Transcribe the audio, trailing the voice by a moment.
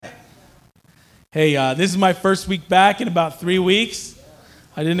Hey, this is my first week back in about 3 weeks.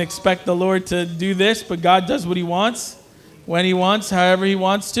 I didn't expect the Lord to do this, but God does what He wants, when He wants, however He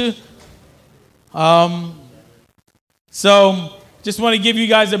wants to. So, just want to give you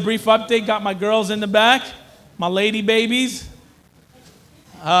guys a brief update. Got my girls in the back, my lady babies.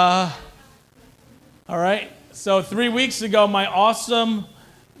 All right. So 3 weeks ago, my awesome,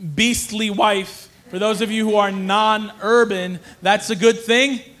 beastly wife, for those of you who are non-urban, that's a good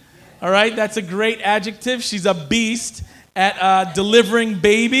thing. All right, that's a great adjective. She's a beast at delivering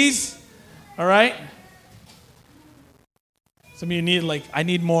babies. All right. Some of you need, I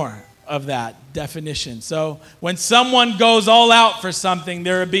need more of that definition. So when someone goes all out for something,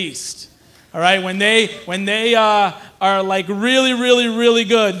 they're a beast. All right, when they are really, really, really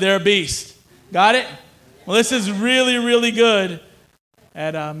good, they're a beast. Got it? Well, this is really, really good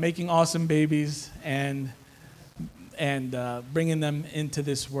at making awesome babies and bringing them into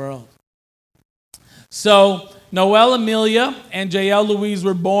this world. So Noelle Amelia and Jael Louise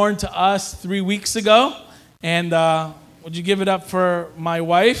were born to us 3 weeks ago. And would you give it up for my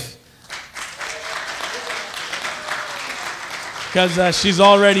wife? Because she's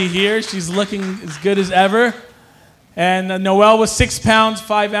already here. She's looking as good as ever. And Noelle was 6 pounds,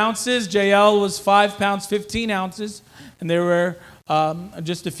 5 ounces. Jael was 5 pounds, 15 ounces. And they were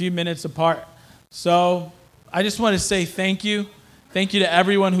just a few minutes apart. So I just want to say thank you. Thank you to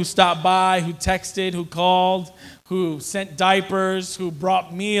everyone who stopped by, who texted, who called, who sent diapers, who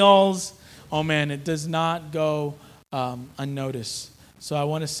brought meals. Oh man, it does not go unnoticed. So I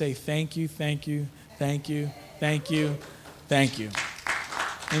want to say thank you, thank you, thank you, thank you, thank you.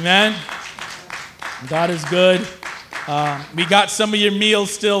 Amen. God is good. We got some of your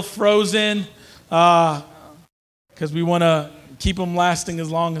meals still frozen because we want to keep them lasting as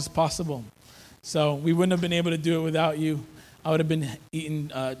long as possible. So we wouldn't have been able to do it without you. I would have been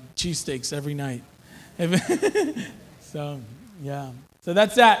eating cheesesteaks every night. So, yeah. So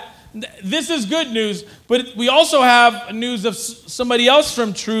that's that. This is good news, but we also have news of somebody else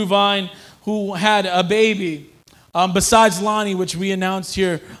from True Vine who had a baby, besides Lonnie, which we announced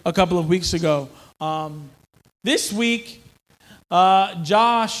here a couple of weeks ago. This week,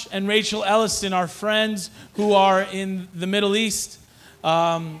 Josh and Rachel Ellison, our friends who are in the Middle East,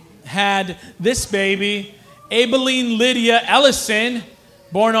 had this baby, Aibileen Lydia Ellison,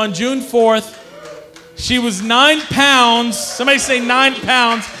 born on June 4th. She was 9 pounds, somebody say 9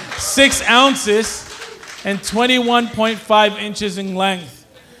 pounds, 6 ounces, and 21.5 inches in length.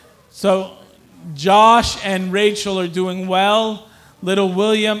 So Josh and Rachel are doing well. Little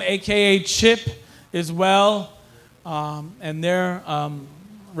William, a.k.a. Chip, is well. And they're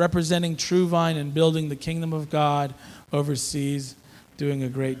representing True Vine and building the kingdom of God overseas, doing a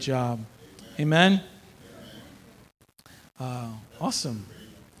great job. Amen? Awesome.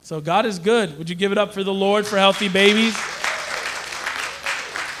 So God is good. Would you give it up for the Lord for healthy babies?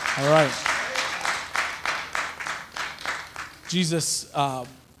 All right. Jesus,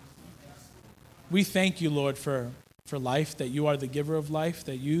 we thank you, Lord, for life, that you are the giver of life,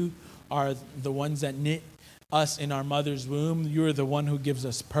 that you are the ones that knit us in our mother's womb. You are the one who gives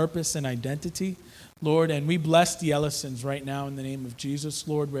us purpose and identity, Lord. And we bless the Ellisons right now in the name of Jesus,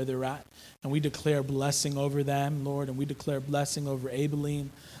 Lord, where they're at. And we declare blessing over them, Lord, and we declare blessing over Aibileen,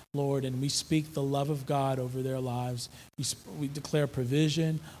 Lord, and we speak the love of God over their lives. We declare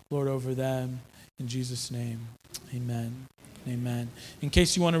provision, Lord, over them. In Jesus' name, amen. Amen. In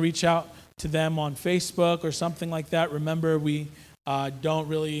case you want to reach out to them on Facebook or something like that, remember we don't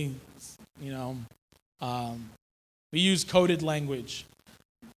really, we use coded language.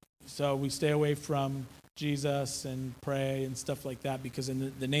 So we stay away from Jesus and pray and stuff like that because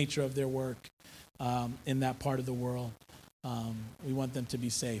in the nature of their work in that part of the world, we want them to be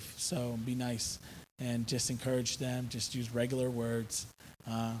safe. So be nice and just encourage them. Just use regular words.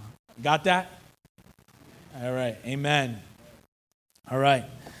 Got that? All right. Amen. All right.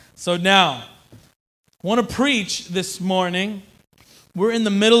 So now, I want to preach this morning. We're in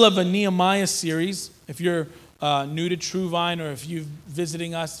the middle of a Nehemiah series. If you're new to True Vine or if you're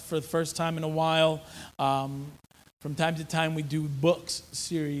visiting us for the first time in a while, from time to time we do books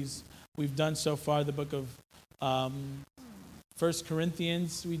series. We've done so far the book of 1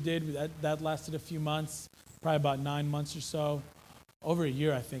 Corinthians we did. That lasted a few months, probably about 9 months or so. Over a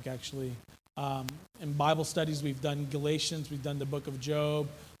year, I think, actually. In Bible studies, we've done Galatians, we've done the book of Job,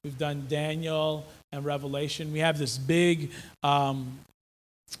 we've done Daniel and Revelation. We have this big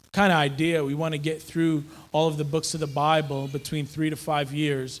kind of idea. We want to get through all of the books of the Bible between 3 to 5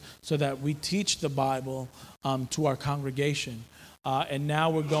 years so that we teach the Bible to our congregation. And now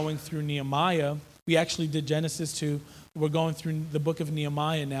we're going through Nehemiah. We actually did Genesis 2. We're going through the book of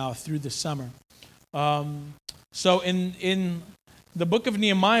Nehemiah now through the summer. So in the book of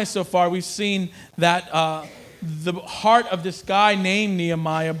Nehemiah so far, we've seen that the heart of this guy named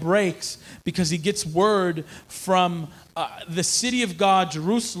Nehemiah breaks because he gets word from the city of God,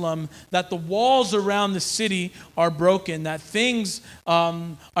 Jerusalem, that the walls around the city are broken, that things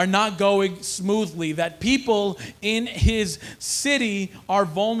are not going smoothly, that people in his city are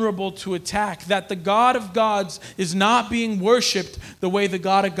vulnerable to attack, that the God of gods is not being worshipped the way the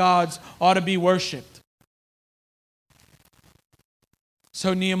God of gods ought to be worshipped.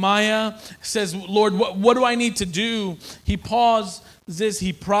 So Nehemiah says, Lord, what do I need to do? He pauses,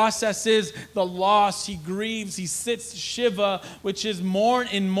 he processes the loss, he grieves, he sits Shiva, which is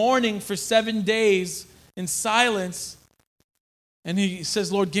in mourning for 7 days in silence. And he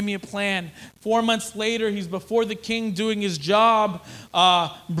says, Lord, give me a plan. 4 months later, he's before the king doing his job,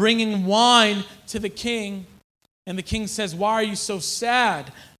 bringing wine to the king. And the king says, why are you so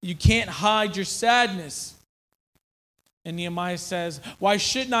sad? You can't hide your sadness. And Nehemiah says, why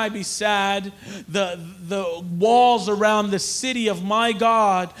shouldn't I be sad? The walls around the city of my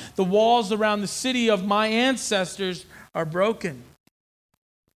God, the walls around the city of my ancestors are broken.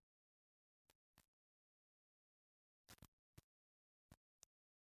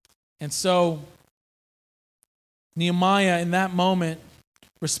 And so Nehemiah in that moment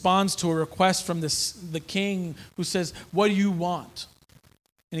responds to a request from the king who says, what do you want?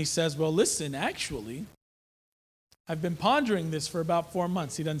 And he says, well, listen, actually, I've been pondering this for about 4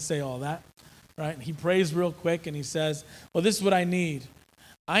 months. He doesn't say all that, right? He prays real quick and he says, well, this is what I need.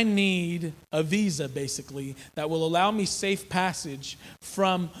 I need a visa, basically, that will allow me safe passage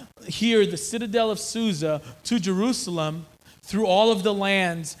from here, the citadel of Susa, to Jerusalem, through all of the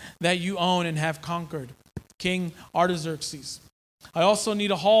lands that you own and have conquered, King Artaxerxes. I also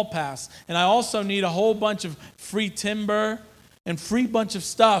need a hall pass, and I also need a whole bunch of free timber and free bunch of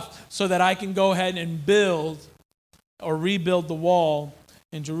stuff so that I can go ahead and build or rebuild the wall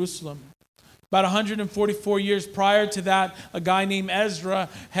in Jerusalem. About 144 years prior to that, a guy named Ezra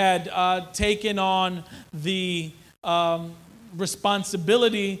had taken on the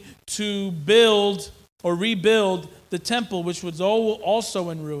responsibility to build or rebuild the temple, which was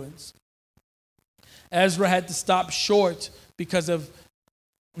also in ruins. Ezra had to stop short because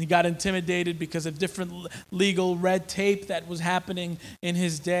he got intimidated because of different legal red tape that was happening in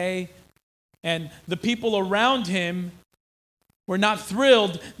his day. And the people around him were not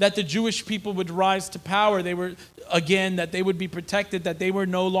thrilled that the Jewish people would rise to power. They were, again, that they would be protected, that they were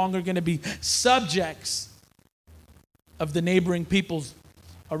no longer going to be subjects of the neighboring peoples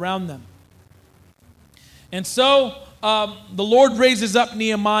around them. And so the Lord raises up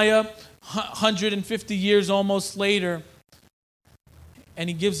Nehemiah 150 years almost later, and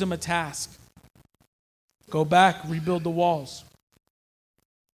he gives him a task. Go back, rebuild the walls.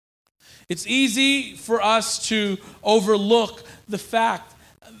 It's easy for us to overlook the fact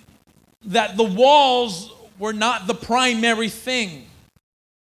that the walls were not the primary thing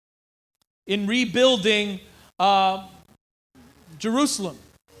in rebuilding Jerusalem,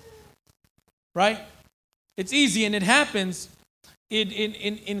 right? It's easy, and it happens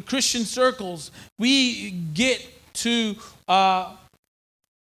in Christian circles. We get to our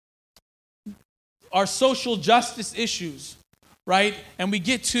social justice issues, right? And we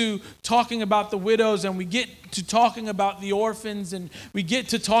get to talking about the widows, and we get to talking about the orphans, and we get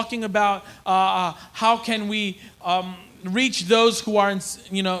to talking about how can we reach those who are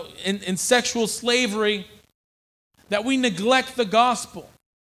in sexual slavery, that we neglect the gospel.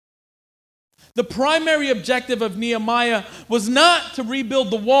 The primary objective of Nehemiah was not to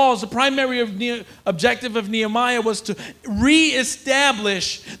rebuild the walls. The primary objective of Nehemiah was to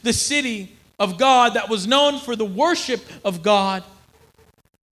reestablish the city of God that was known for the worship of God.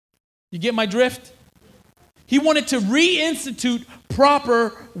 You get my drift? He wanted to reinstitute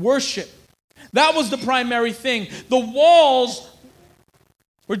proper worship. That was the primary thing. The walls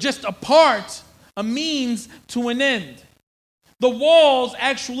were just a means to an end. The walls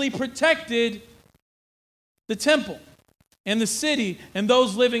actually protected the temple and the city and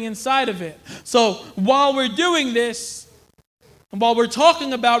those living inside of it. So while we're doing this, and while we're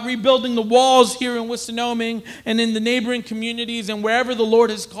talking about rebuilding the walls here in Wissinoming and in the neighboring communities and wherever the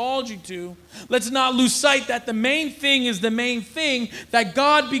Lord has called you to, let's not lose sight that the main thing is the main thing, that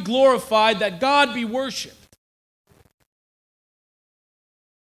God be glorified, that God be worshipped.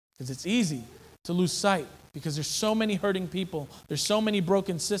 Because it's easy to lose sight because there's so many hurting people. There's so many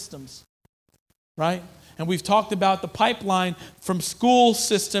broken systems, right? And we've talked about the pipeline from school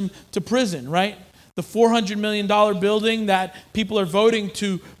system to prison, right? The $400 million building that people are voting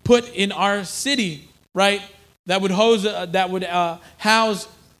to put in our city, right? That would house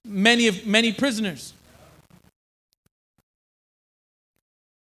many prisoners.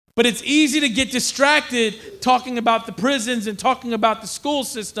 But it's easy to get distracted talking about the prisons and talking about the school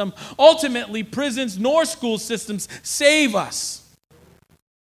system. Ultimately, prisons nor school systems save us.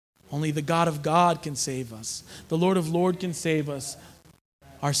 Only the God of God can save us. The Lord of Lords can save us.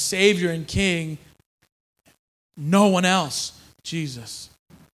 Our Savior and King, no one else, Jesus.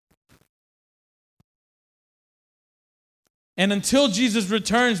 And until Jesus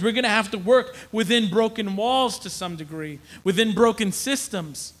returns, we're going to have to work within broken walls to some degree, within broken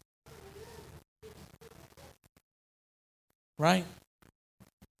systems. Right?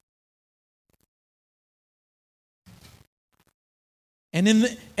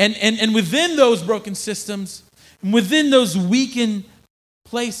 And and within those broken systems, and within those weakened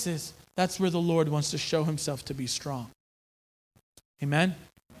places, that's where the Lord wants to show himself to be strong. Amen?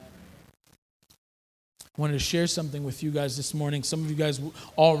 I wanted to share something with you guys this morning. Some of you guys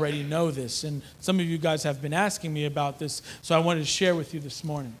already know this, and some of you guys have been asking me about this, so I wanted to share with you this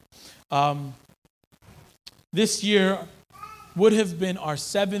morning. This year would have been our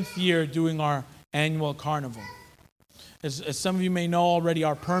 7th year doing our annual carnival. As some of you may know already,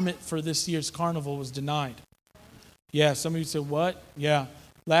 our permit for this year's carnival was denied. Yeah, some of you said, what? Yeah.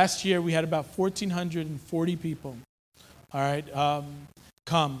 Last year we had about 1,440 people, all right,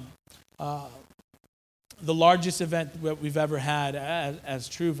 come. The largest event that we've ever had as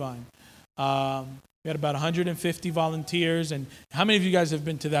True Vine. We had about 150 volunteers. And how many of you guys have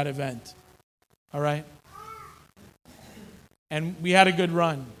been to that event? All right? And we had a good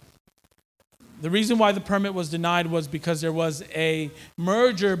run. The reason why the permit was denied was because there was a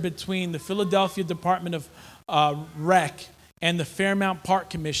merger between the Philadelphia Department of Rec and the Fairmount Park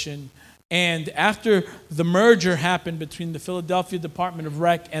Commission. And after the merger happened between the Philadelphia Department of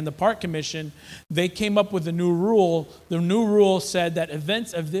Rec and the Park Commission, they came up with a new rule. The new rule said that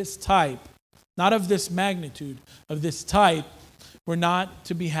events of this type, not of this magnitude, of this type, were not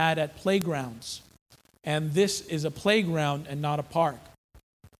to be had at playgrounds. And this is a playground and not a park.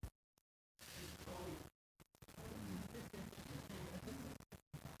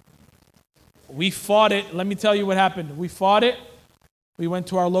 We fought it. Let me tell you what happened. We fought it. We went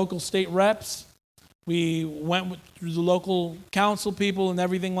to our local state reps. We went through the local council people and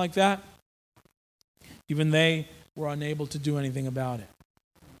everything like that. Even they were unable to do anything about it.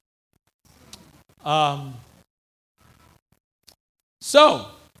 So,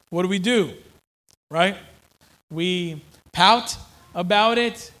 what do? Right? We pout about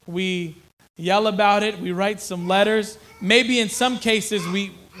it. We yell about it. We write some letters. Maybe in some cases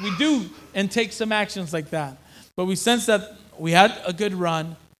we do and take some actions like that. But we sense that we had a good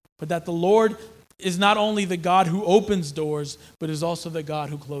run, but that the Lord is not only the God who opens doors, but is also the God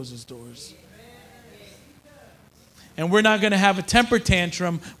who closes doors. And we're not going to have a temper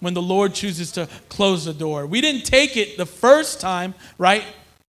tantrum when the Lord chooses to close the door. We didn't take it the first time, right?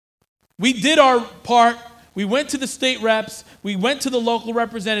 We did our part. We went to the state reps. We went to the local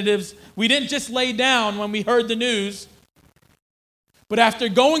representatives. We didn't just lay down when we heard the news. But after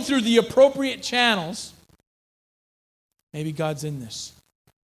going through the appropriate channels, maybe God's in this.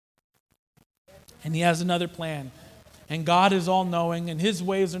 And he has another plan. And God is all-knowing, and his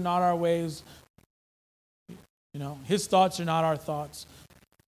ways are not our ways. You know, his thoughts are not our thoughts.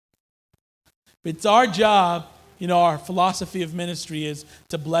 It's our job, our philosophy of ministry is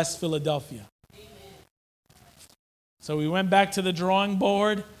to bless Philadelphia. So we went back to the drawing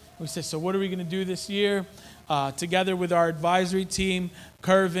board. We said, so what are we going to do this year? Together with our advisory team,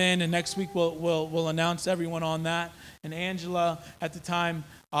 Curvin, and next week we'll announce everyone on that. And Angela, at the time,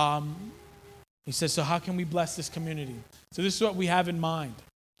 he says, so how can we bless this community? So this is what we have in mind.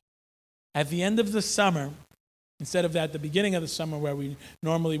 At the end of the summer, instead of at the beginning of the summer where we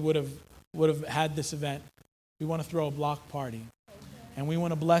normally would have had this event, we want to throw a block party. And we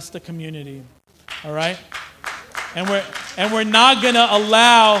want to bless the community. All right? And we're not going to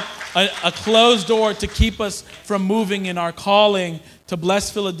allow a closed door to keep us from moving in our calling to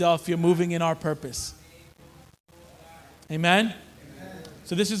bless Philadelphia, moving in our purpose. Amen?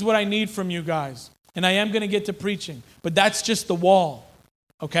 So this is what I need from you guys. And I am going to get to preaching, but that's just the wall,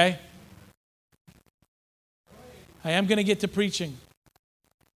 okay? I am going to get to preaching.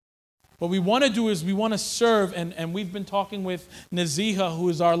 What we want to do is we want to serve, and we've been talking with Naziha, who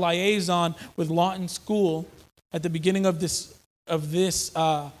is our liaison with Lawton School. At the beginning of this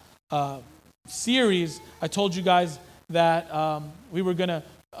series, I told you guys that we were going to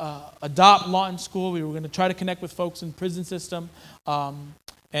adopt Lawton School. We were going to try to connect with folks in the prison system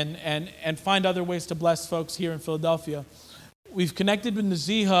and find other ways to bless folks here in Philadelphia. We've connected with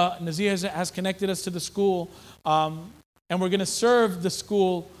Naziha. Naziha has connected us to the school. and we're going to serve the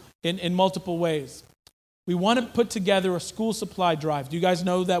school in multiple ways. We want to put together a school supply drive. Do you guys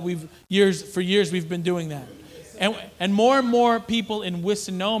know that for years we've been doing that? And more people in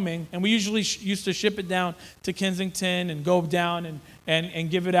Wissinoming, and we usually used to ship it down to Kensington and go down and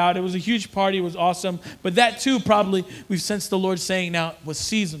give it out. It was a huge party. It was awesome. But that too, probably, we've sensed the Lord saying now, was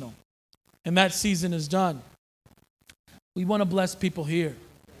seasonal. And that season is done. We want to bless people here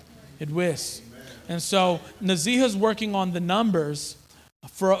at WIS. And so Naziha's working on the numbers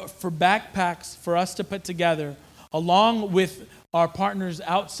for backpacks for us to put together, along with our partners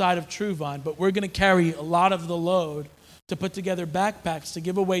outside of TrueVine. But we're going to carry a lot of the load to put together backpacks to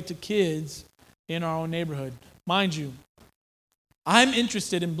give away to kids in our own neighborhood. Mind you, I'm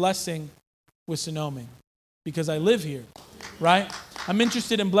interested in blessing Wissinoming because I live here, right? I'm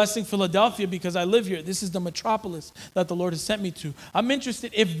interested in blessing Philadelphia because I live here. This is the metropolis that the Lord has sent me to. I'm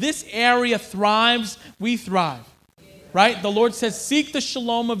interested, if this area thrives, we thrive. Right? The Lord says, seek the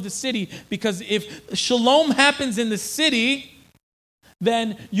shalom of the city, because if shalom happens in the city,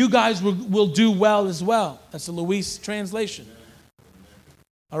 then you guys will do well as well. That's the Luis translation.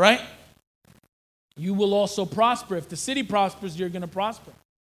 All right? You will also prosper. If the city prospers, you're going to prosper.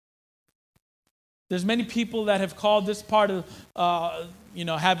 There's many people that have called this part of,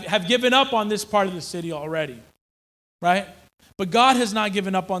 have given up on this part of the city already. Right? But God has not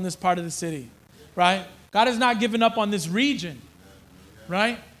given up on this part of the city. Right? God has not given up on this region,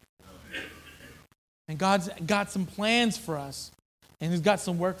 right? And God's got some plans for us, and He's got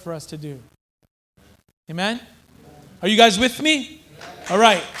some work for us to do. Amen? Are you guys with me? All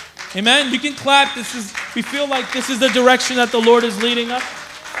right. Amen? You can clap. We feel like this is the direction that the Lord is leading us.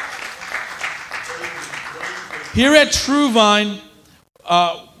 Here at TrueVine,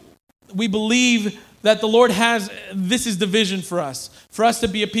 we believe that the Lord this is the vision for us to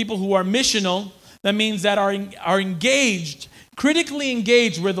be a people who are missional. That means that are engaged, critically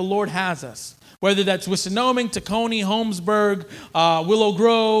engaged where the Lord has us. Whether that's Wissinoming, Tacony, Holmesburg, Willow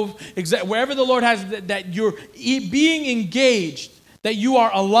Grove, wherever the Lord has that you're being engaged, that you are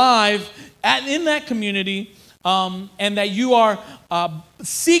alive in that community, and that you are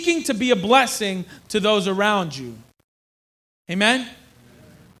seeking to be a blessing to those around you. Amen?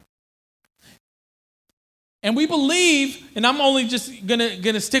 And we believe, and I'm only just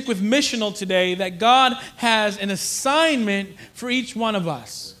gonna stick with missional today, that God has an assignment for each one of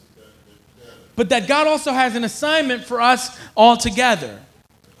us. But that God also has an assignment for us all together.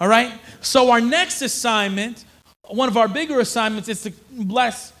 All right? So our next assignment, one of our bigger assignments, is to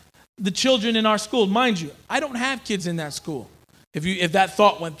bless the children in our school. Mind you, I don't have kids in that school, if that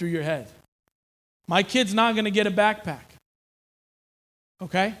thought went through your head. My kid's not gonna get a backpack.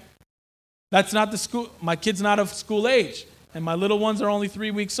 Okay? That's not the school. My kid's not of school age, and my little ones are only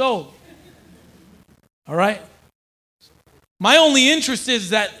 3 weeks old. All right? My only interest is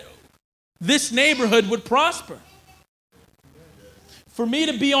that this neighborhood would prosper. For me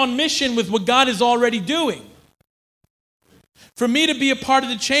to be on mission with what God is already doing. For me to be a part of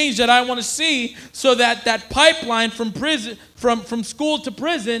the change that I want to see, so that that pipeline from prison, from school to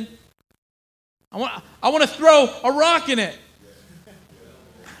prison, I want to throw a rock in it.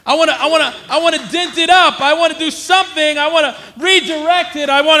 I want to dent it up. I want to do something. I want to redirect it.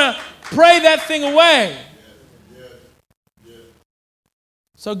 I want to pray that thing away.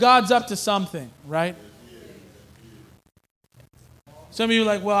 So God's up to something, right? Some of you are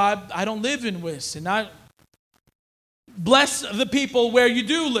like, well, I don't live in Wiss. And bless the people where you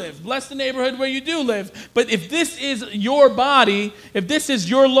do live. Bless the neighborhood where you do live. But if this is your body, if this is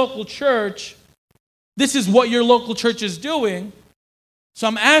your local church, this is what your local church is doing. So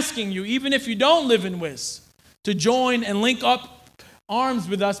I'm asking you, even if you don't live in Wiss, to join and link up arms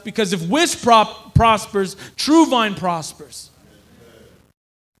with us, because if Wiss prospers, TrueVine prospers.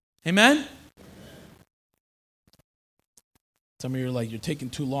 Amen? Some of you are like, you're taking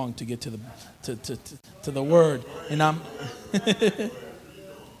too long to get to the word. And I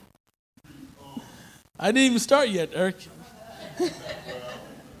didn't even start yet, Eric.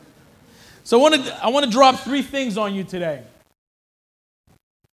 So I want to drop 3 things on you today.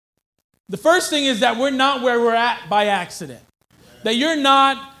 The first thing is that we're not where we're at by accident. That you're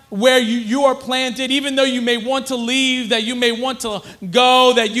not where you are planted, even though you may want to leave, that you may want to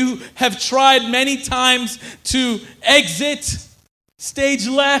go, that you have tried many times to exit, stage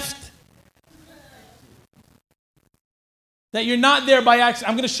left. That you're not there by accident.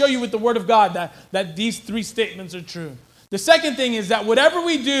 I'm going to show you with the Word of God that these 3 statements are true. The second thing is that whatever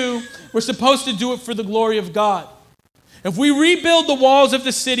we do, we're supposed to do it for the glory of God. If we rebuild the walls of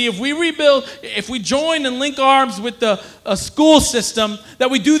the city, if we join and link arms with the school system, that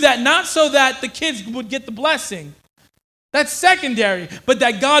we do that not so that the kids would get the blessing, That's secondary, but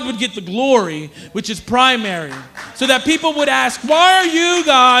that God would get the glory, which is primary. So that people would ask, why are you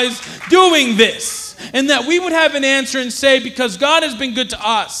guys doing this? And that we would have an answer and say, because God has been good to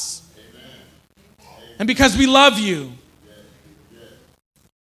us. And because we love you.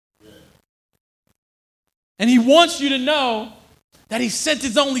 And he wants you to know that he sent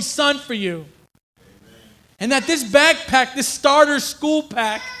his only son for you. And that this backpack, this starter school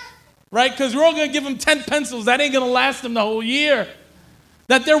pack, right? Because we're all going to give them 10 pencils. That ain't going to last them the whole year.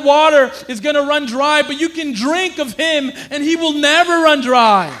 That their water is going to run dry, but you can drink of him and he will never run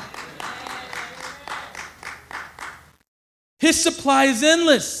dry. His supply is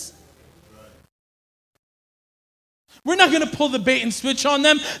endless. We're not going to pull the bait and switch on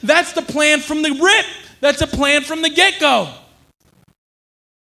them. That's the plan from the rip. That's a plan from the get-go.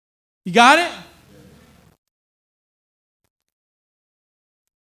 You got it?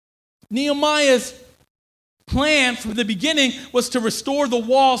 Nehemiah's plan from the beginning was to restore the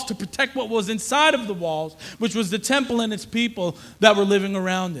walls, to protect what was inside of the walls, which was the temple and its people that were living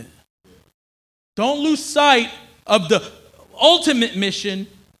around it. Don't lose sight of the ultimate mission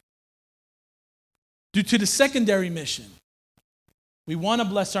due to the secondary mission. We want to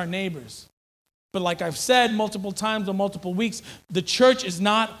bless our neighbors. But like I've said multiple times on multiple weeks, the church is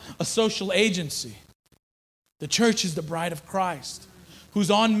not a social agency. The church is the bride of Christ,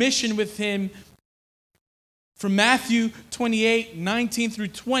 who's on mission with him from Matthew 28, 19 through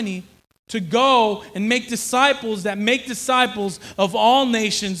 20, to go and make disciples that make disciples of all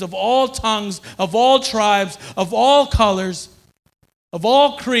nations, of all tongues, of all tribes, of all colors, of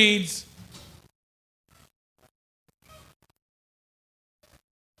all creeds.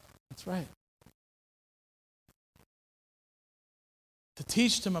 That's right. To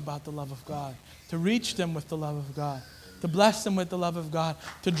teach them about the love of God, to reach them with the love of God, to bless them with the love of God,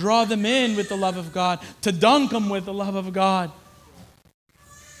 to draw them in with the love of God, to dunk them with the love of God.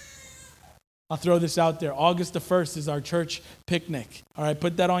 I'll throw this out there. August the 1st is our church picnic. All right,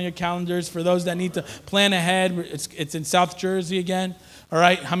 put that on your calendars. For those that need to plan ahead, it's in South Jersey again. All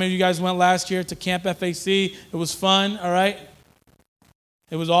right, how many of you guys went last year to Camp FAC? It was fun, all right?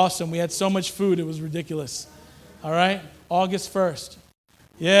 It was awesome. We had so much food, it was ridiculous. All right, August 1st.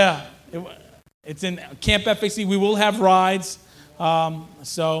 Yeah, it's in Camp FAC. We will have rides.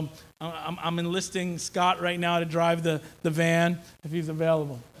 So I'm enlisting Scott right now to drive the van if he's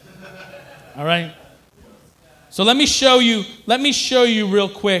available. All right. So let me show you real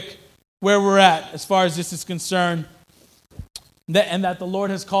quick where we're at as far as this is concerned. And that the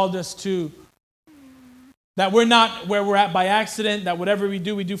Lord has called us to. That we're not where we're at by accident. That whatever we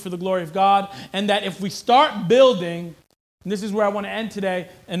do for the glory of God. And that if we start building, and this is where I want to end today,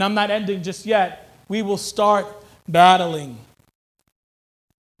 and I'm not ending just yet, we will start battling.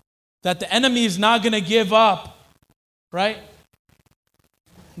 That the enemy is not going to give up, right?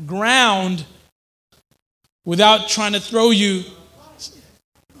 Ground without trying to throw you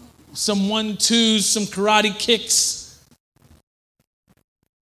some 1-2s, some karate kicks,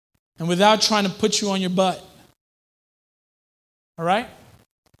 and without trying to put you on your butt. All right?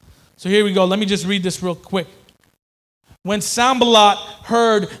 So here we go. Let me just read this real quick. When Sanballat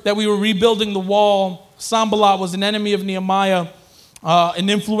heard that we were rebuilding the wall, Sanballat was an enemy of Nehemiah, an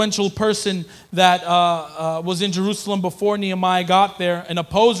influential person that was in Jerusalem before Nehemiah got there, an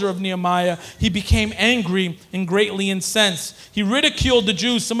opposer of Nehemiah. He became angry and greatly incensed. He ridiculed the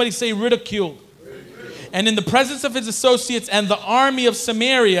Jews. Somebody say ridiculed. And in the presence of his associates and the army of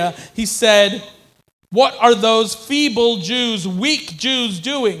Samaria, he said, "What are those feeble Jews, weak Jews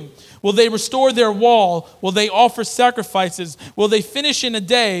doing? Will they restore their wall? Will they offer sacrifices? Will they finish in a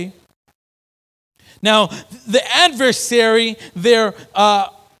day?" Now, the adversary, their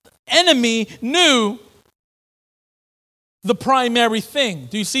enemy, knew the primary thing.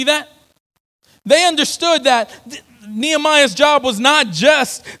 Do you see that? They understood that Nehemiah's job was not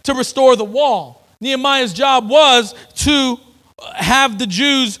just to restore the wall. Nehemiah's job was to have the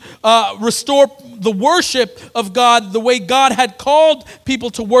Jews restore the worship of God the way God had called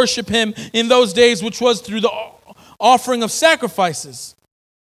people to worship him in those days, which was through the offering of sacrifices.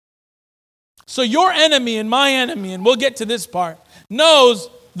 So your enemy and my enemy, and we'll get to this part, knows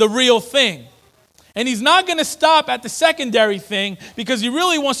the real thing. And he's not going to stop at the secondary thing because he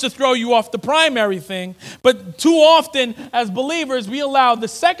really wants to throw you off the primary thing. But too often as believers, we allow the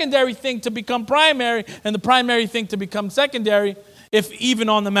secondary thing to become primary and the primary thing to become secondary, if even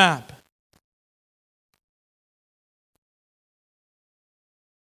on the map.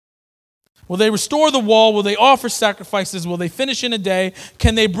 Will they restore the wall? Will they offer sacrifices? Will they finish in a day?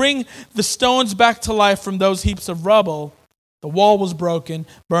 Can they bring the stones back to life from those heaps of rubble? The wall was broken,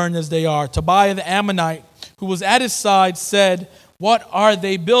 burned as they are. Tobiah the Ammonite, who was at his side, said, "What are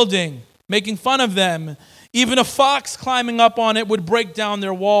they building?" Making fun of them. Even a fox climbing up on it would break down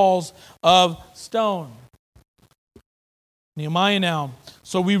their walls of stone. Nehemiah now.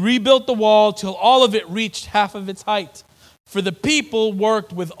 So we rebuilt the wall till all of it reached half of its height. For the people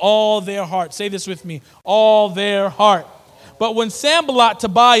worked with all their heart. Say this with me. All their heart. But when Sanballat,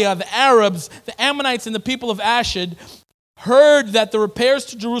 Tobiah, the Arabs, the Ammonites, and the people of Ashdod heard that the repairs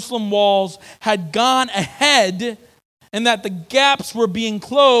to Jerusalem walls had gone ahead and that the gaps were being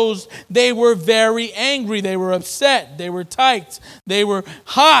closed, they were very angry. They were upset. They were tight. They were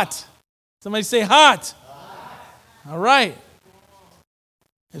hot. Somebody say hot. All right.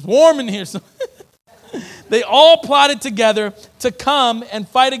 It's warm in here. They all plotted together to come and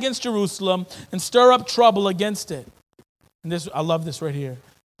fight against Jerusalem and stir up trouble against it. And this, I love this right here.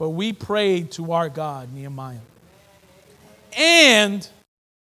 But we prayed to our God, Nehemiah. And,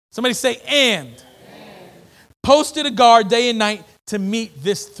 somebody say and. Posted a guard day and night to meet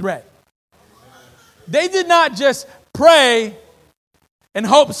this threat. They did not just pray and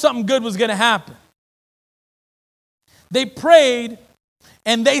hope something good was going to happen. They prayed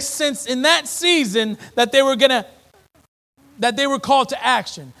and they sensed in that season that they were called to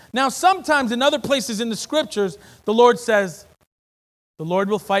action. Now, sometimes in other places in the scriptures, the Lord says, the Lord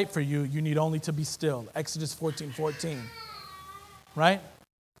will fight for you. You need only to be still. Exodus 14:14. Right?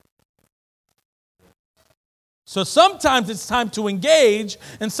 So sometimes it's time to engage,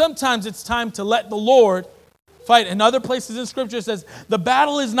 and sometimes it's time to let the Lord fight. In other places in Scripture it says, the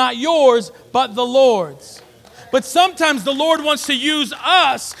battle is not yours, but the Lord's. But sometimes the Lord wants to use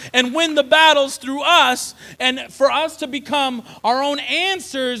us and win the battles through us, and for us to become our own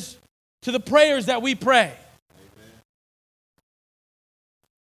answers to the prayers that we pray.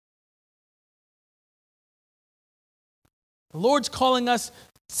 The Lord's calling us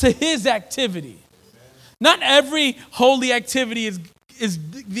to His activity. Not every holy activity is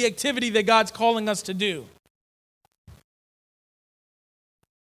the activity that God's calling us to do.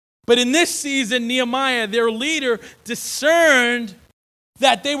 But in this season, Nehemiah, their leader, discerned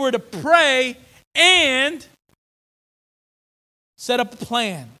that they were to pray and set up a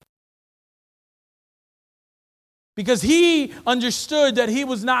plan. Because he understood that he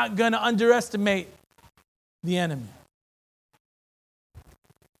was not going to underestimate the enemy.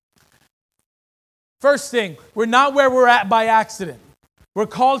 First thing, we're not where we're at by accident. We're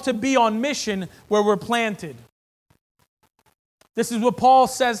called to be on mission where we're planted. This is what Paul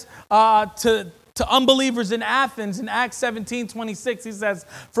says to unbelievers in Athens in Acts 17:26. He says,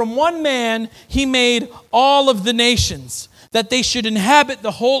 "From one man he made all of the nations, that they should inhabit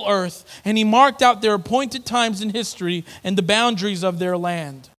the whole earth, and he marked out their appointed times in history and the boundaries of their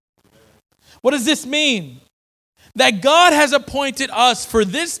land." What does this mean? That God has appointed us for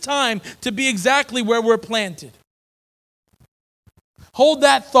this time to be exactly where we're planted. Hold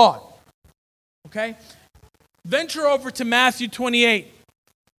that thought. Okay? Venture over to Matthew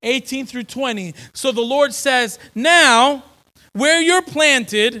 28:18 through 20. So the Lord says, now, where you're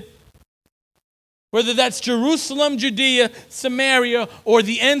planted, whether that's Jerusalem, Judea, Samaria, or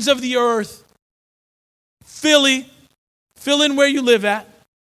the ends of the earth, Philly, fill in where you live at.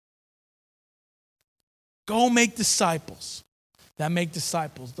 Go make disciples that make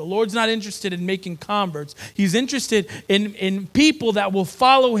disciples. The Lord's not interested in making converts. He's interested in people that will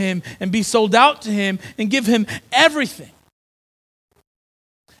follow Him and be sold out to Him and give Him everything.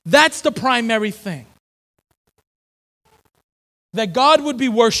 That's the primary thing. That God would be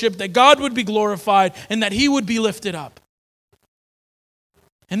worshiped, that God would be glorified, and that He would be lifted up.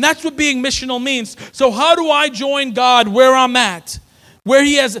 And that's what being missional means. So how do I join God where I'm at? Where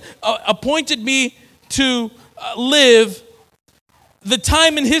He has appointed me to live, the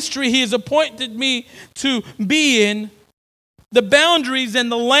time in history He has appointed me to be in, the boundaries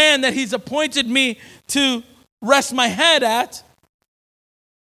and the land that He's appointed me to rest my head at.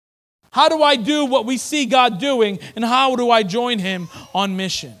 How do I do what we see God doing, and how do I join Him on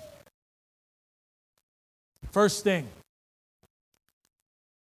mission? First thing.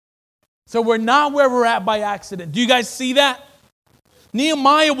 So we're not where we're at by accident. Do you guys see that?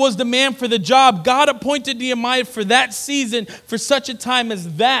 Nehemiah was the man for the job. God appointed Nehemiah for that season, for such a time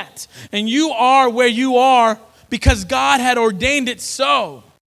as that. And you are where you are because God had ordained it so.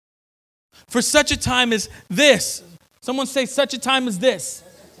 For such a time as this. Someone say, such a time as this.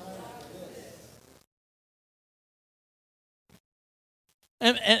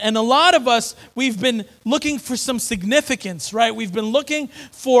 And a lot of us, we've been looking for some significance, right? We've been looking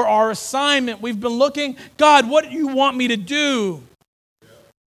for our assignment. We've been looking, God, what do you want me to do?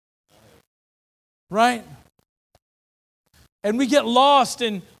 Right? And we get lost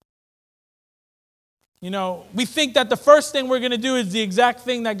in We think that the first thing we're going to do is the exact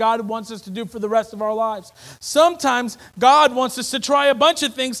thing that God wants us to do for the rest of our lives. Sometimes God wants us to try a bunch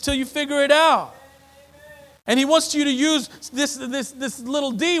of things till you figure it out. And He wants you to use this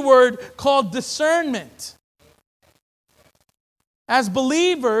little D word called discernment. As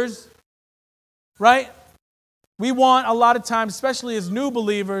believers, right, we want a lot of times, especially as new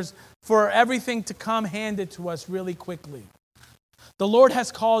believers, for everything to come handed to us really quickly. The Lord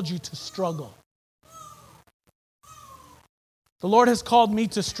has called you to struggle. The Lord has called me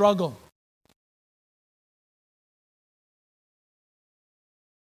to struggle.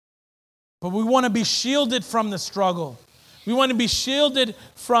 But we want to be shielded from the struggle. We want to be shielded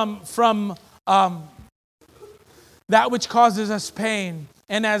from that which causes us pain.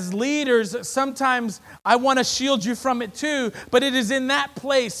 And as leaders, sometimes I want to shield you from it too, but it is in that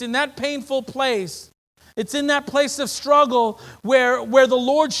place, in that painful place, it's in that place of struggle where the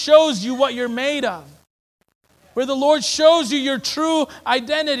Lord shows you what you're made of, where the Lord shows you your true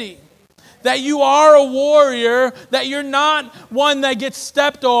identity, that you are a warrior, that you're not one that gets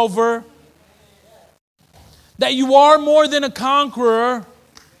stepped over, that you are more than a conqueror,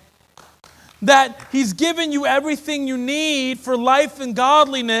 that He's given you everything you need for life and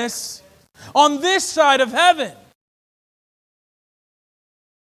godliness on this side of heaven.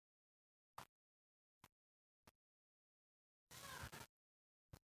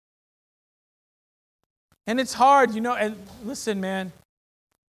 And it's hard, and listen, man,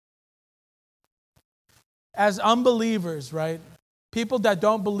 as unbelievers, right? People that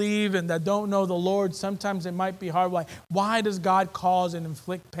don't believe and that don't know the Lord, sometimes it might be hard. Like, why does God cause and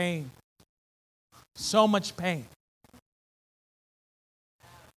inflict pain? So much pain.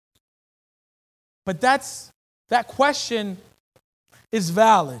 But that question is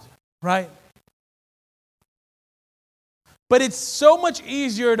valid, right? But it's so much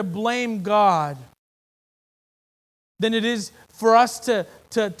easier to blame God than it is for us to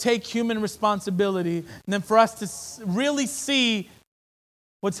take human responsibility and then for us to really see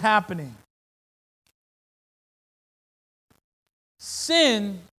what's happening.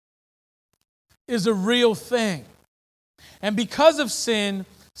 Sin is a real thing. And because of sin,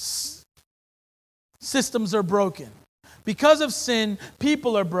 systems are broken. Because of sin,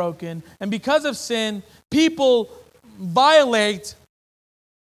 people are broken. And because of sin, people violate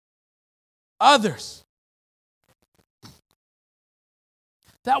others.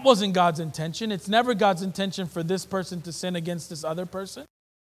 That wasn't God's intention. It's never God's intention for this person to sin against this other person.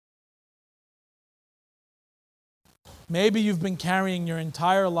 Maybe you've been carrying your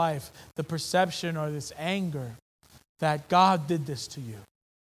entire life the perception or this anger that God did this to you,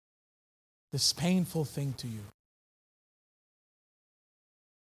 this painful thing to you.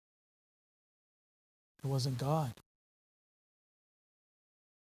 It wasn't God.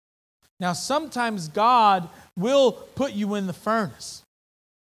 Now, sometimes God will put you in the furnace.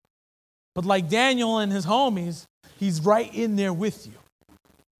 But like Daniel and his homies, He's right in there with you.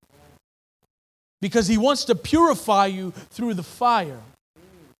 Because He wants to purify you through the fire.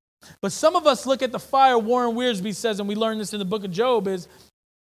 But some of us look at the fire, Warren Wiersbe says, and we learn this in the book of Job, is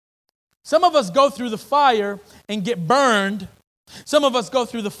some of us go through the fire and get burned. Some of us go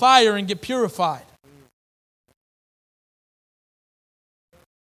through the fire and get purified.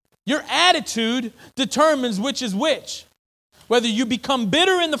 Your attitude determines which is which. Whether you become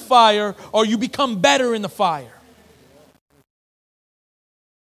bitter in the fire or you become better in the fire.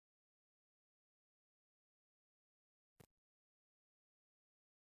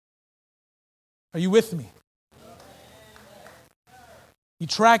 Are you with me? You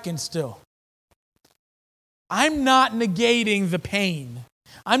tracking still? I'm not negating the pain.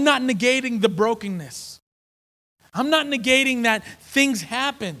 I'm not negating the brokenness. I'm not negating that things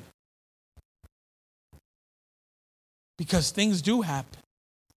happen. Because things do happen.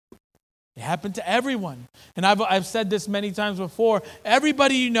 They happen to everyone. And I've said this many times before.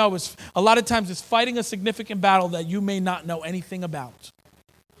 Everybody you know is a lot of times is fighting a significant battle that you may not know anything about.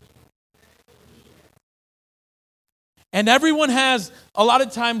 And everyone has, a lot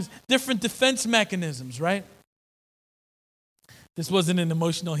of times, different defense mechanisms, right? This wasn't an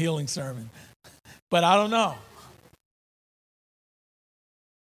emotional healing sermon, but I don't know.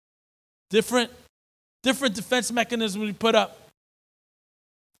 Different defense mechanisms we put up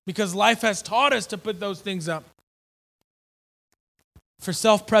because life has taught us to put those things up for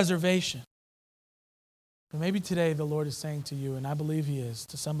self-preservation. But maybe today the Lord is saying to you, and I believe He is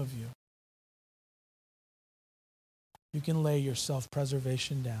to some of you, you can lay your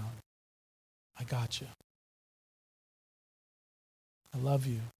self-preservation down. I got you. I love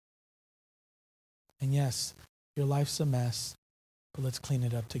you. And yes, your life's a mess, but let's clean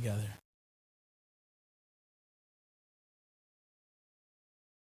it up together.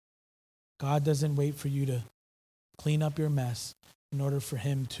 God doesn't wait for you to clean up your mess in order for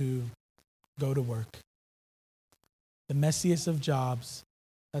him to go to work. The messiest of jobs,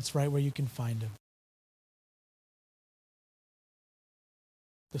 that's right where you can find him.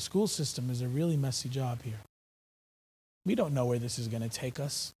 The school system is a really messy job here. We don't know where this is going to take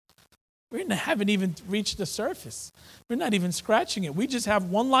us. We haven't even reached the surface. We're not even scratching it. We just have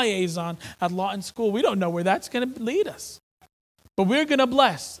one liaison at Lawton School. We don't know where that's going to lead us. But we're going to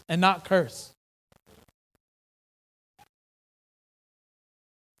bless and not curse.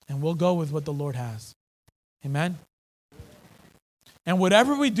 And we'll go with what the Lord has. Amen? And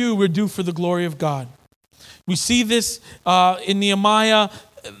whatever we do for the glory of God. We see this in Nehemiah.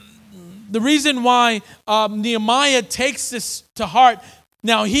 The reason why Nehemiah takes this to heart,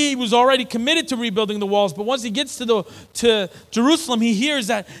 now he was already committed to rebuilding the walls, but once he gets to Jerusalem, he hears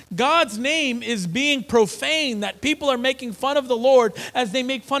that God's name is being profaned, that people are making fun of the Lord as they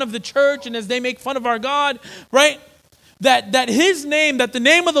make fun of the church and as they make fun of our God, right? That his name, that the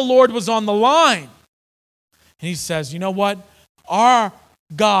name of the Lord was on the line. And he says, you know what? Our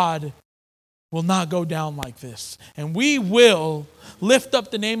God will not go down like this. And we will lift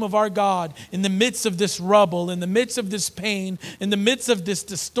up the name of our God in the midst of this rubble, in the midst of this pain, in the midst of this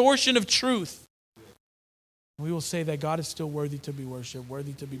distortion of truth. We will say that God is still worthy to be worshiped,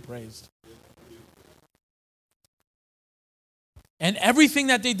 worthy to be praised. And everything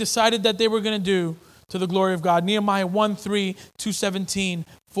that they decided that they were going to do to the glory of God. Nehemiah 1:3, 2:17,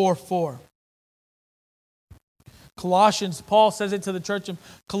 4:4. Colossians, Paul says it to the church of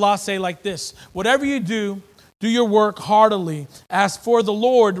Colossae like this: whatever you do, do your work heartily, as for the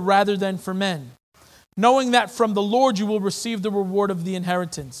Lord rather than for men, knowing that from the Lord you will receive the reward of the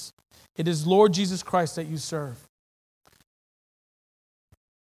inheritance. It is Lord Jesus Christ that you serve.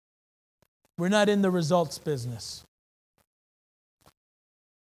 We're not in the results business.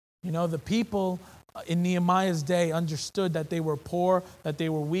 You know, the people in Nehemiah's day understood that they were poor, that they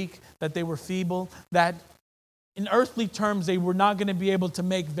were weak, that they were feeble, that in earthly terms, they were not going to be able to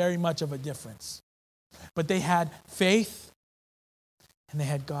make very much of a difference. But they had faith and they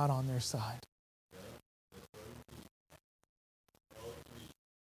had God on their side.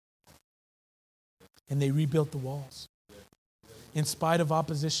 And they rebuilt the walls in spite of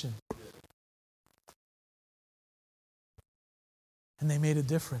opposition. And they made a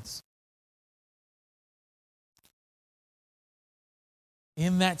difference.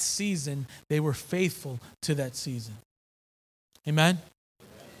 In that season, they were faithful to that season. Amen?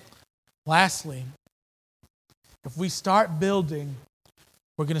 Lastly, if we start building,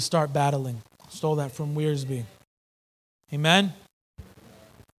 we're going to start battling. Stole that from Wearsby. Amen?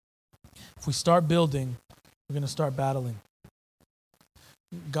 If we start building, we're going to start battling.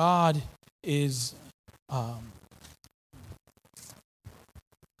 God is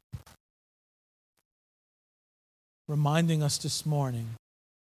reminding us this morning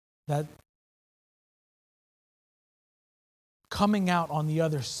that coming out on the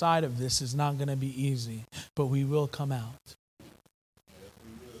other side of this is not going to be easy, but we will come out.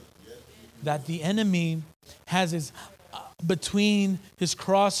 That the enemy has his between his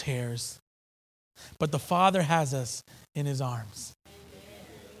crosshairs, but the Father has us in his arms.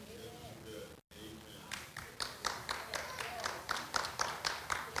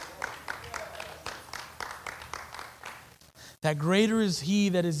 That greater is he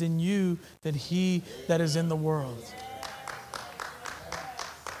that is in you than he that is in the world.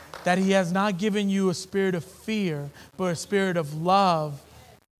 That he has not given you a spirit of fear, but a spirit of love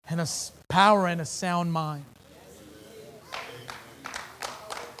and a power and a sound mind.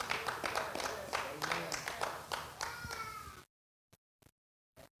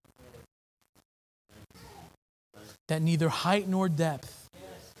 That neither height nor depth,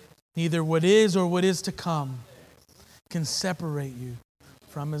 neither what is or what is to come, can separate you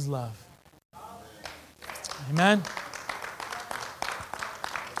from his love. Amen.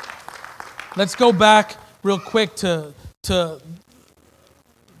 Let's go back real quick to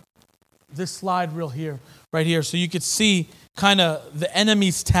this slide right here, so you could see kind of the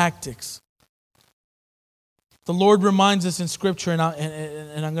enemy's tactics. The Lord reminds us in Scripture, and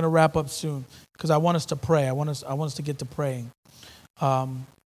I'm going to wrap up soon because I want us to pray. I want us to get to praying.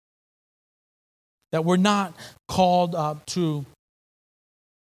 That we're not called to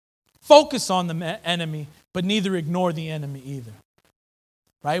focus on the enemy, but neither ignore the enemy either.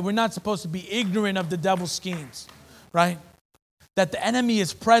 Right? We're not supposed to be ignorant of the devil's schemes. Right? That the enemy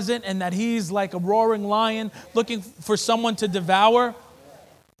is present and that he's like a roaring lion looking for someone to devour.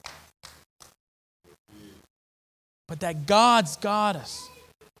 But that God's got us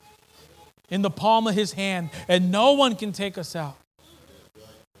in the palm of his hand and no one can take us out.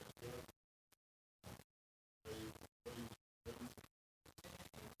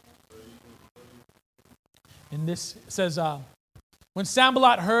 And this says, when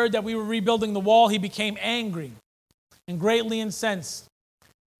Sanballat heard that we were rebuilding the wall, he became angry and greatly incensed.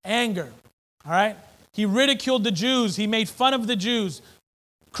 Anger, all right? He ridiculed the Jews. He made fun of the Jews.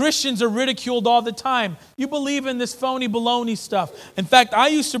 Christians are ridiculed all the time. You believe in this phony baloney stuff. In fact, I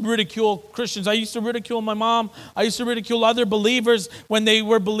used to ridicule Christians. I used to ridicule my mom. I used to ridicule other believers when they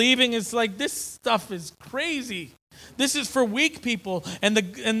were believing. It's like, this stuff is crazy. This is for weak people. And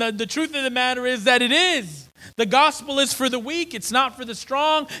the truth of the matter is that it is. The gospel is for the weak. It's not for the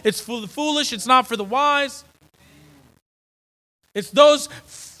strong. It's for the foolish. It's not for the wise. It's those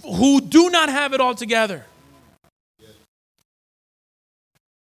who do not have it all together.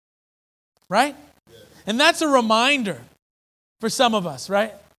 Right? And that's a reminder for some of us,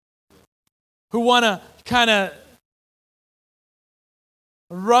 right? Who want to kind of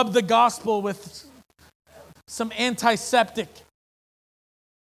rub the gospel with some antiseptic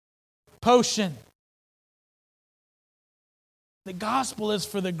potion. The gospel is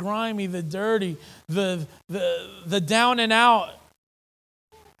for the grimy, the dirty, the down and out,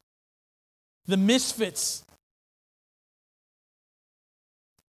 the misfits,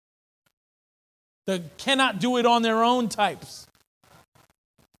 the cannot do it on their own types.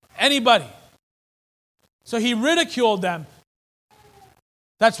 Anybody. So he ridiculed them.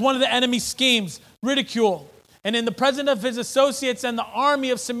 That's one of the enemy's schemes, ridicule. And in the presence of his associates and the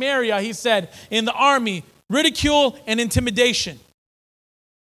army of Samaria, he said, in the army, ridicule and intimidation.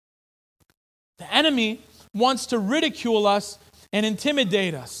 The enemy wants to ridicule us and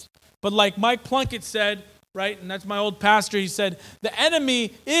intimidate us. But like Mike Plunkett said, right, and that's my old pastor, he said, the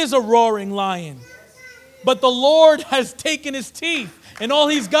enemy is a roaring lion. But the Lord has taken his teeth, and all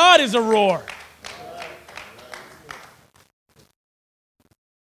he's got is a roar.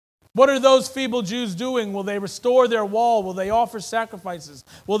 What are those feeble Jews doing? Will they restore their wall? Will they offer sacrifices?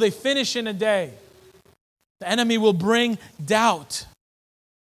 Will they finish in a day? The enemy will bring doubt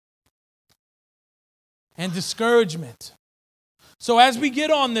and discouragement. So as we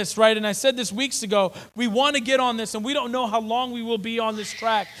get on this, right, and I said this weeks ago, we want to get on this, and we don't know how long we will be on this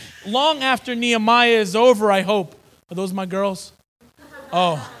track. Long after Nehemiah is over, I hope. Are those my girls?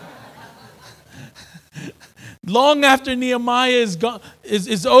 Oh. Long after Nehemiah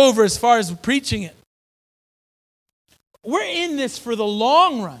is over as far as preaching it. We're in this for the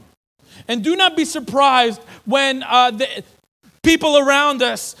long run. And do not be surprised when the people around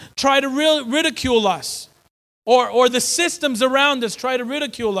us try to ridicule us. Or the systems around us try to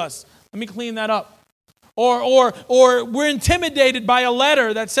ridicule us. Let me clean that up. Or we're intimidated by a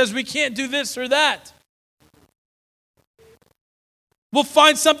letter that says we can't do this or that. We'll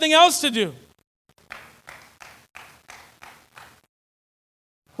find something else to do.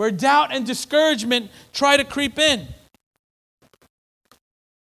 Where doubt and discouragement try to creep in.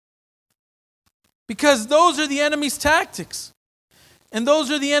 Because those are the enemy's tactics. And those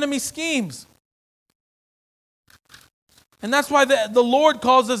are the enemy's schemes. And that's why the Lord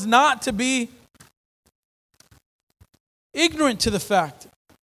calls us not to be ignorant to the fact.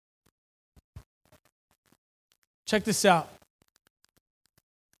 Check this out.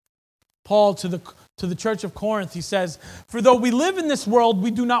 Paul to the church of Corinth, he says, "For though we live in this world,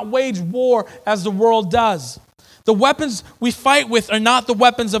 we do not wage war as the world does. The weapons we fight with are not the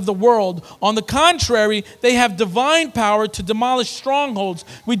weapons of the world. On the contrary, they have divine power to demolish strongholds.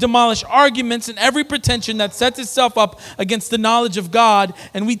 We demolish arguments and every pretension that sets itself up against the knowledge of God,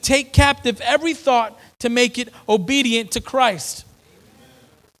 and we take captive every thought to make it obedient to Christ.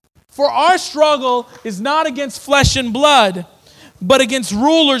 For our struggle is not against flesh and blood, but against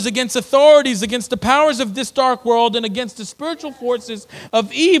rulers, against authorities, against the powers of this dark world, and against the spiritual forces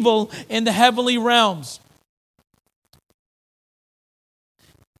of evil in the heavenly realms."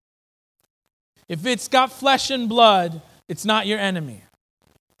 If it's got flesh and blood, it's not your enemy.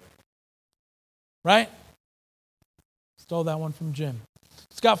 Right? Stole that one from Jim.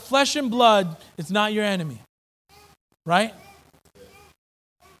 It's got flesh and blood, it's not your enemy. Right?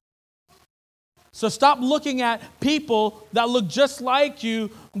 So stop looking at people that look just like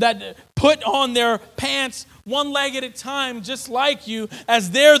you, that put on their pants one leg at a time just like you,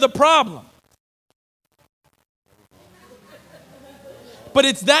 as they're the problem. But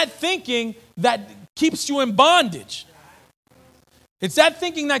it's that thinking that keeps you in bondage. It's that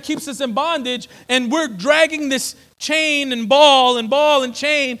thinking that keeps us in bondage, and we're dragging this chain and ball and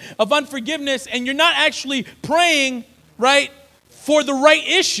chain of unforgiveness, and you're not actually praying, right, for the right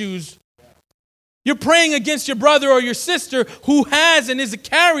issues. You're praying against your brother or your sister who has and is a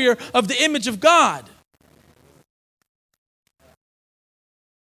carrier of the image of God.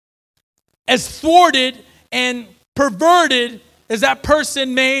 As thwarted and perverted as that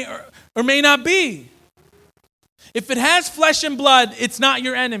person may or may not be. If it has flesh and blood, it's not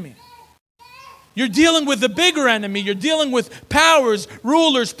your enemy. You're dealing with a bigger enemy. You're dealing with powers,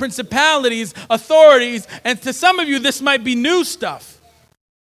 rulers, principalities, authorities. And to some of you, this might be new stuff.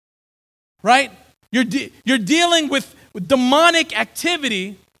 Right? You're dealing with demonic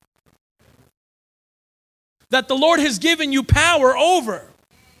activity that the Lord has given you power over.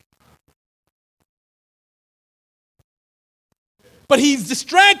 But He's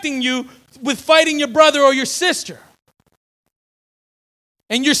distracting you with fighting your brother or your sister.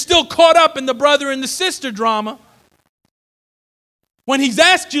 And you're still caught up in the brother and the sister drama when He's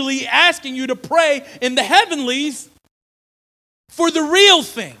actually asking you to pray in the heavenlies for the real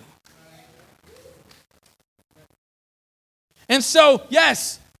thing. And so,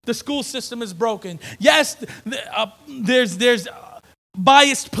 yes, the school system is broken. Yes, there's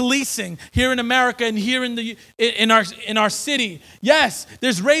biased policing here in America and here in our city. Yes,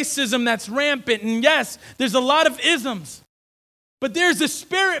 there's racism that's rampant, and yes, there's a lot of isms. But there's a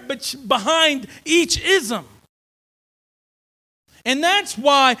spirit behind each ism. And that's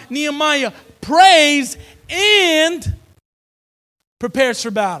why Nehemiah prays and prepares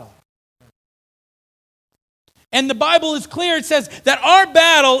for battle. And the Bible is clear. It says that our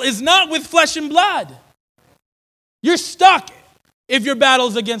battle is not with flesh and blood. You're stuck if your battle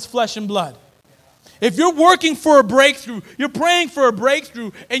is against flesh and blood. If you're working for a breakthrough, you're praying for a breakthrough,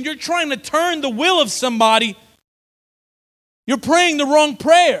 and you're trying to turn the will of somebody, you're praying the wrong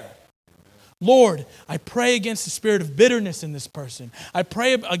prayer. Lord, I pray against the spirit of bitterness in this person. I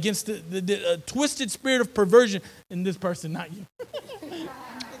pray against the twisted spirit of perversion in this person, not you.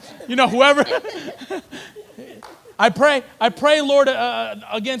 Whoever. I pray, Lord,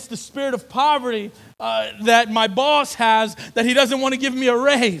 against the spirit of poverty that my boss has, that he doesn't want to give me a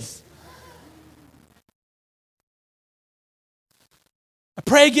raise. I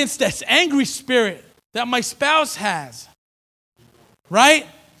pray against this angry spirit that my spouse has. Right?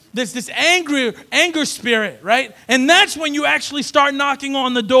 There's this anger spirit, right? And that's when you actually start knocking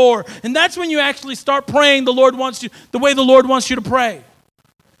on the door. And that's when you actually start praying the way the Lord wants you to pray.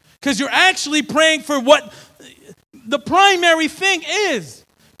 Because you're actually praying for what the primary thing is.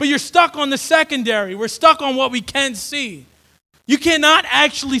 But you're stuck on the secondary. We're stuck on what we can see. You cannot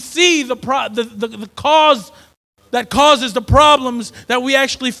actually see the cause that causes the problems that we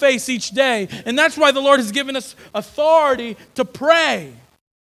actually face each day. And that's why the Lord has given us authority to pray.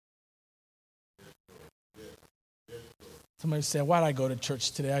 Somebody said, why did I go to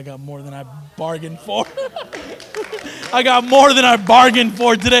church today? I got more than I bargained for. I got more than I bargained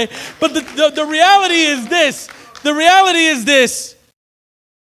for today. But the reality is this. The reality is this.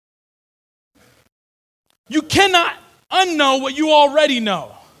 You cannot unknow what you already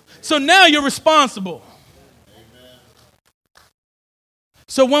know. So now you're responsible.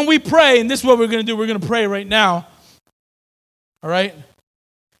 So when we pray, and this is what we're going to do, we're going to pray right now. All right?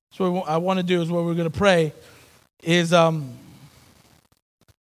 So what I want to do is what we're going to pray is you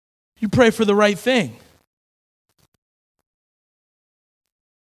pray for the right thing.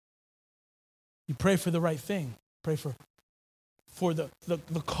 You pray for the right thing. Pray for the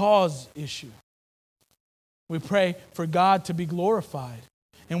cause issue. We pray for God to be glorified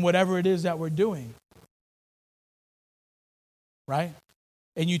in whatever it is that we're doing. Right?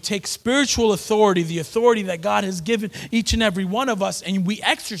 And you take spiritual authority, the authority that God has given each and every one of us, and we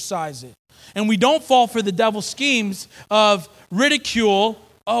exercise it. And we don't fall for the devil's schemes of ridicule.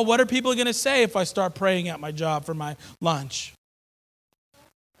 Oh, what are people going to say if I start praying at my job for my lunch?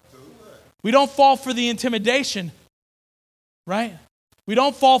 We don't fall for the intimidation, right? We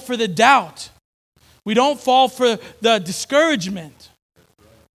don't fall for the doubt. We don't fall for the discouragement.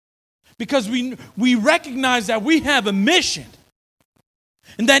 Because we recognize that we have a mission.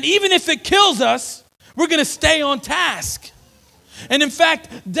 And that even if it kills us, we're going to stay on task. And in fact,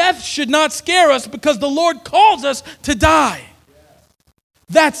 death should not scare us because the Lord calls us to die.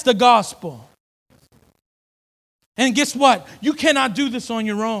 That's the gospel. And guess what? You cannot do this on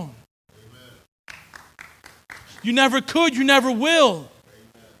your own. You never could, you never will.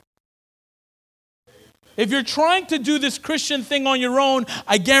 If you're trying to do this Christian thing on your own,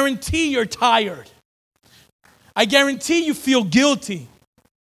 I guarantee you're tired. I guarantee you feel guilty.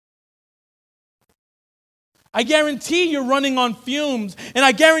 I guarantee you're running on fumes, and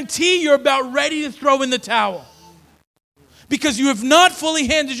I guarantee you're about ready to throw in the towel because you have not fully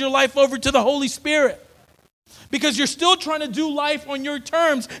handed your life over to the Holy Spirit, because you're still trying to do life on your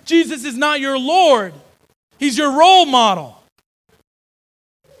terms. Jesus is not your Lord. He's your role model.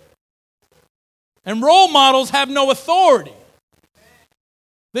 And role models have no authority.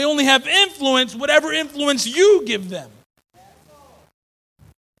 They only have influence, whatever influence you give them.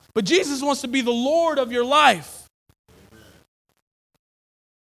 But Jesus wants to be the Lord of your life.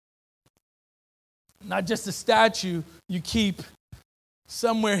 not just a statue you keep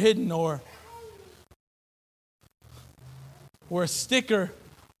somewhere hidden or a sticker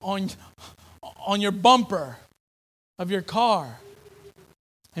on your bumper of your car.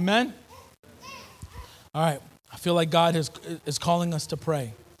 Amen? All right. I feel like God is calling us to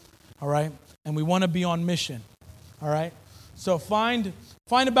pray. All right? And we want to be on mission. All right? So find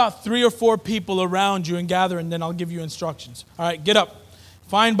about 3 or 4 people around you and gather, and then I'll give you instructions. All right, get up.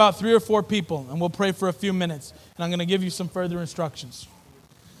 Find about 3 or 4 people, and we'll pray for a few minutes. And I'm going to give you some further instructions.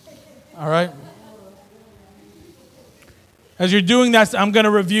 All right? As you're doing that, I'm going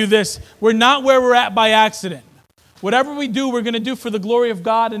to review this. We're not where we're at by accident. Whatever we do, we're going to do for the glory of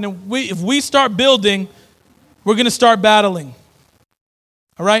God. And if we start building, we're going to start battling.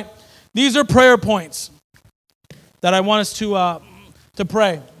 All right? These are prayer points that I want us to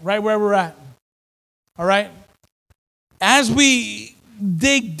pray right where we're at. All right? As we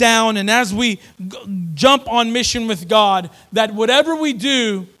dig down and as we jump on mission with God, that whatever we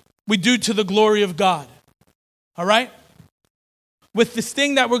do to the glory of God. All right? With this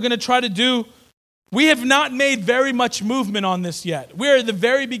thing that we're going to try to do, we have not made very much movement on this yet. We're at the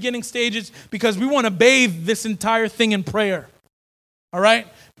very beginning stages because we want to bathe this entire thing in prayer. All right?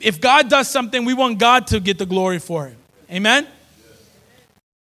 If God does something, we want God to get the glory for it. Amen?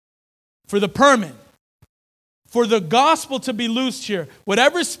 For the permit. For the gospel to be loosed here.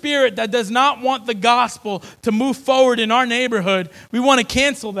 Whatever spirit that does not want the gospel to move forward in our neighborhood, we want to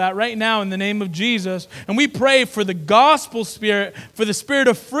cancel that right now in the name of Jesus. And we pray for the gospel spirit, for the spirit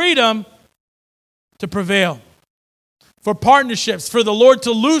of freedom to prevail. For partnerships, for the Lord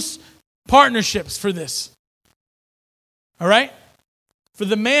to loose partnerships for this. All right? For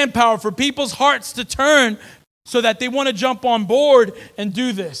the manpower, for people's hearts to turn so that they want to jump on board and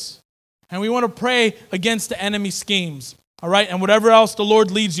do this. And we want to pray against the enemy schemes. All right? And whatever else the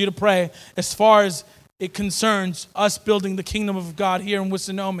Lord leads you to pray as far as it concerns us building the kingdom of God here in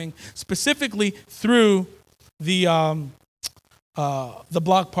Wissinoming, specifically through the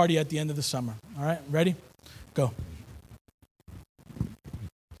block party at the end of the summer. All right? Ready? Go.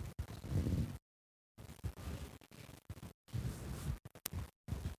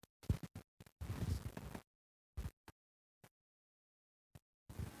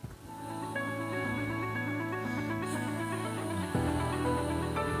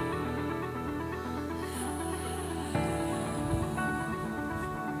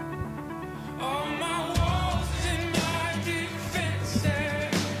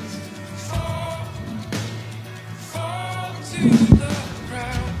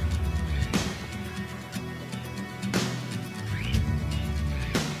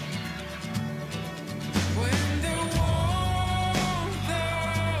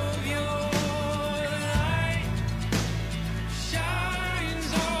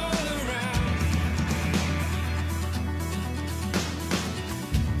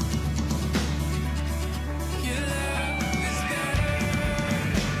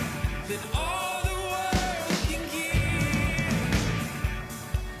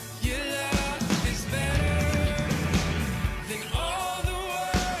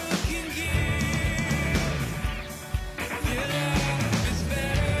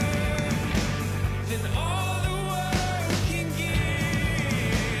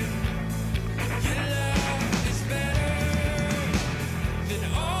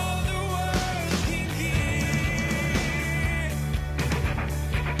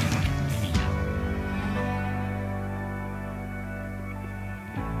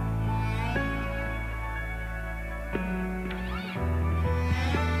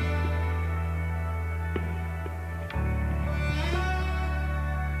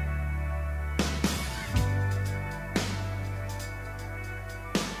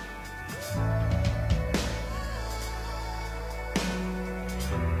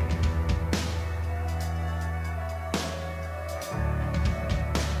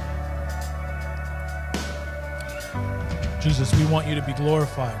 Jesus, we want you to be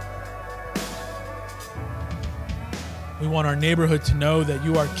glorified. We want our neighborhood to know that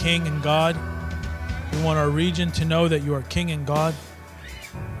you are King and God. We want our region to know that you are King and God.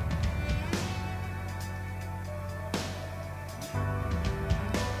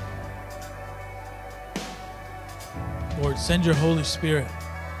 Lord, send your Holy Spirit.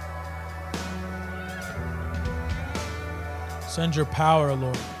 Send your power,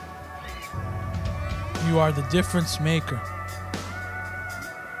 Lord. You are the difference maker.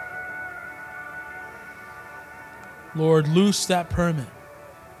 Lord, loose that permit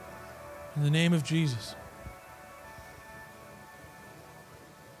in the name of Jesus.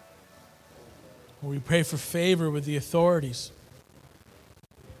 We pray for favor with the authorities.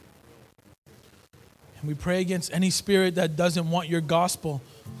 And we pray against any spirit that doesn't want your gospel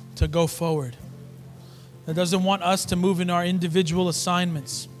to go forward, that doesn't want us to move in our individual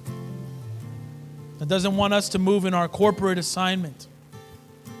assignments, that doesn't want us to move in our corporate assignment.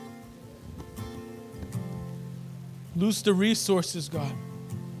 Loose the resources, God.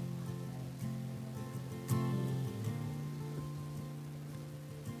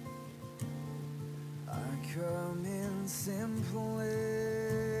 I come in simplicity.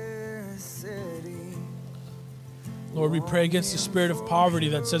 Lord, we pray against the spirit of poverty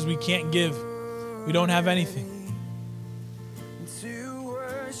that says we can't give. We don't have anything.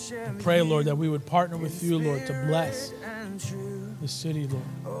 I pray, Lord, that we would partner with you, Lord, to bless the city, Lord.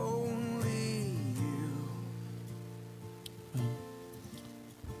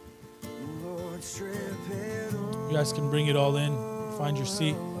 You guys can bring it all in. Find your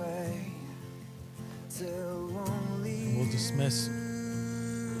seat. And we'll dismiss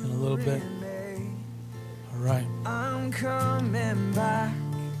in a little bit. All right.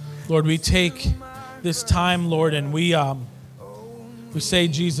 Lord, we take this time, Lord, and we say,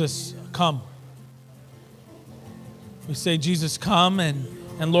 Jesus, come. We say, Jesus, come.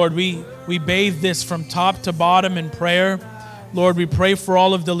 And Lord, we bathe this from top to bottom in prayer. Lord, we pray for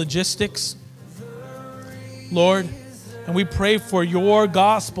all of the logistics, Lord, and we pray for your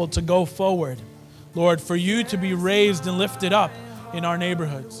gospel to go forward. Lord, for you to be raised and lifted up in our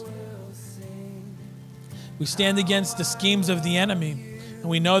neighborhoods. We stand against the schemes of the enemy, and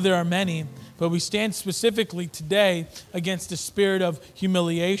we know there are many, but we stand specifically today against the spirit of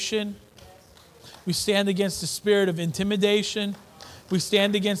humiliation. We stand against the spirit of intimidation. We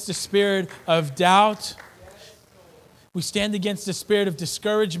stand against the spirit of doubt. We stand against the spirit of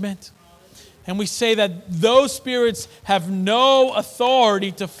discouragement. And we say that those spirits have no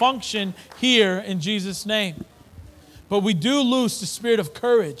authority to function here in Jesus' name. But we do loose the spirit of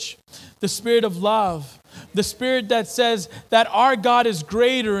courage, the spirit of love, the spirit that says that our God is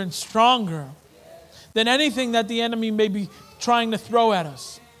greater and stronger than anything that the enemy may be trying to throw at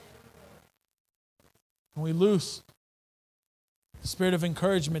us. And we loose the spirit of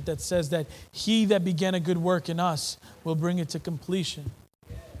encouragement that says that he that began a good work in us will bring it to completion.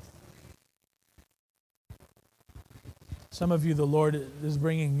 Some of you, the Lord is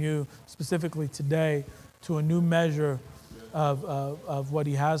bringing you specifically today to a new measure of what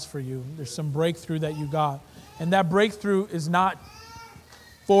he has for you. There's some breakthrough that you got. And that breakthrough is not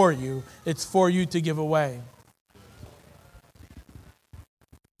for you. It's for you to give away.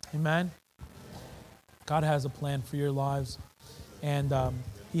 Amen? God has a plan for your lives. And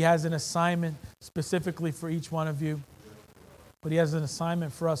he has an assignment specifically for each one of you. But he has an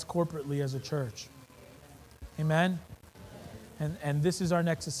assignment for us corporately as a church. Amen? And this is our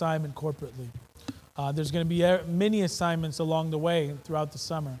next assignment corporately. There's going to be many assignments along the way throughout the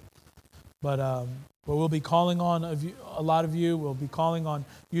summer. But we'll be calling on a lot of you. We'll be calling on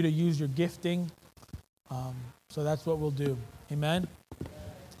you to use your gifting. So that's what we'll do. Amen?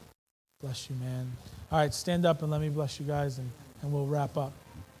 Bless you, man. All right, stand up and let me bless you guys, and we'll wrap up.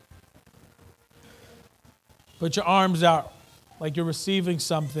 Put your arms out like you're receiving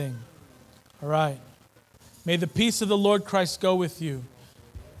something. All right. May the peace of the Lord Christ go with you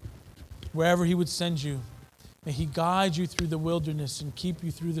wherever he would send you. May he guide you through the wilderness and keep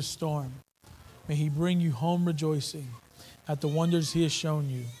you through the storm. May he bring you home rejoicing at the wonders he has shown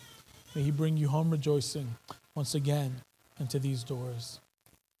you. May he bring you home rejoicing once again into these doors.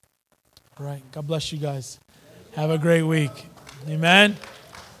 All right. God bless you guys. Have a great week. Amen.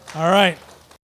 All right.